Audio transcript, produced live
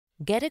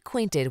Get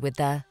acquainted with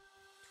the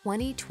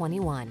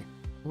 2021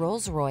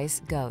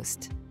 Rolls-Royce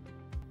Ghost.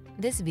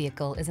 This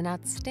vehicle is an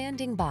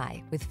outstanding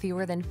buy with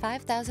fewer than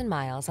 5,000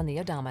 miles on the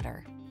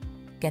odometer.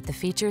 Get the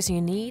features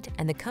you need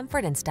and the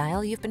comfort and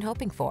style you've been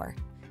hoping for.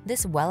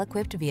 This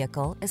well-equipped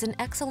vehicle is an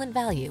excellent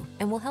value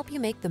and will help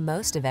you make the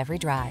most of every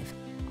drive.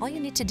 All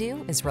you need to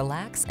do is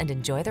relax and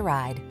enjoy the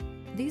ride.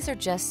 These are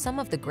just some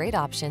of the great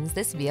options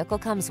this vehicle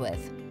comes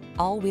with: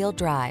 all-wheel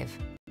drive,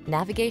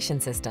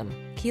 navigation system,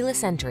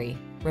 keyless entry,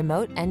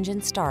 remote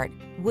engine start,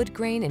 wood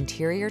grain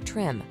interior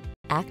trim,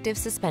 active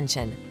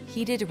suspension,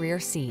 heated rear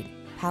seat,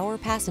 power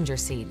passenger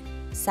seat,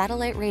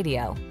 satellite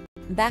radio,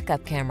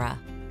 backup camera.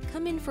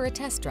 Come in for a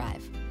test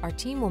drive. Our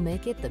team will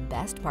make it the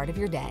best part of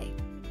your day.